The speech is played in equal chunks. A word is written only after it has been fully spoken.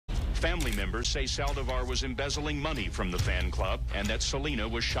Family members say Saldivar was embezzling money from the fan club and that Selena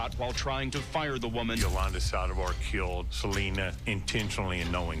was shot while trying to fire the woman. Yolanda Saldivar killed Selena intentionally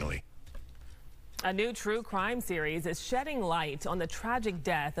and knowingly. A new true crime series is shedding light on the tragic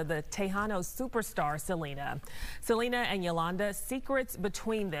death of the Tejano superstar Selena. Selena and Yolanda, Secrets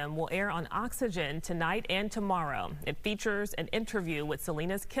Between Them will air on Oxygen tonight and tomorrow. It features an interview with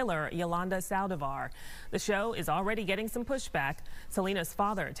Selena's killer, Yolanda Saldivar. The show is already getting some pushback. Selena's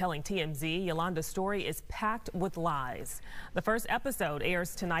father telling TMZ Yolanda's story is packed with lies. The first episode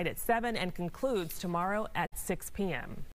airs tonight at 7 and concludes tomorrow at 6 p.m.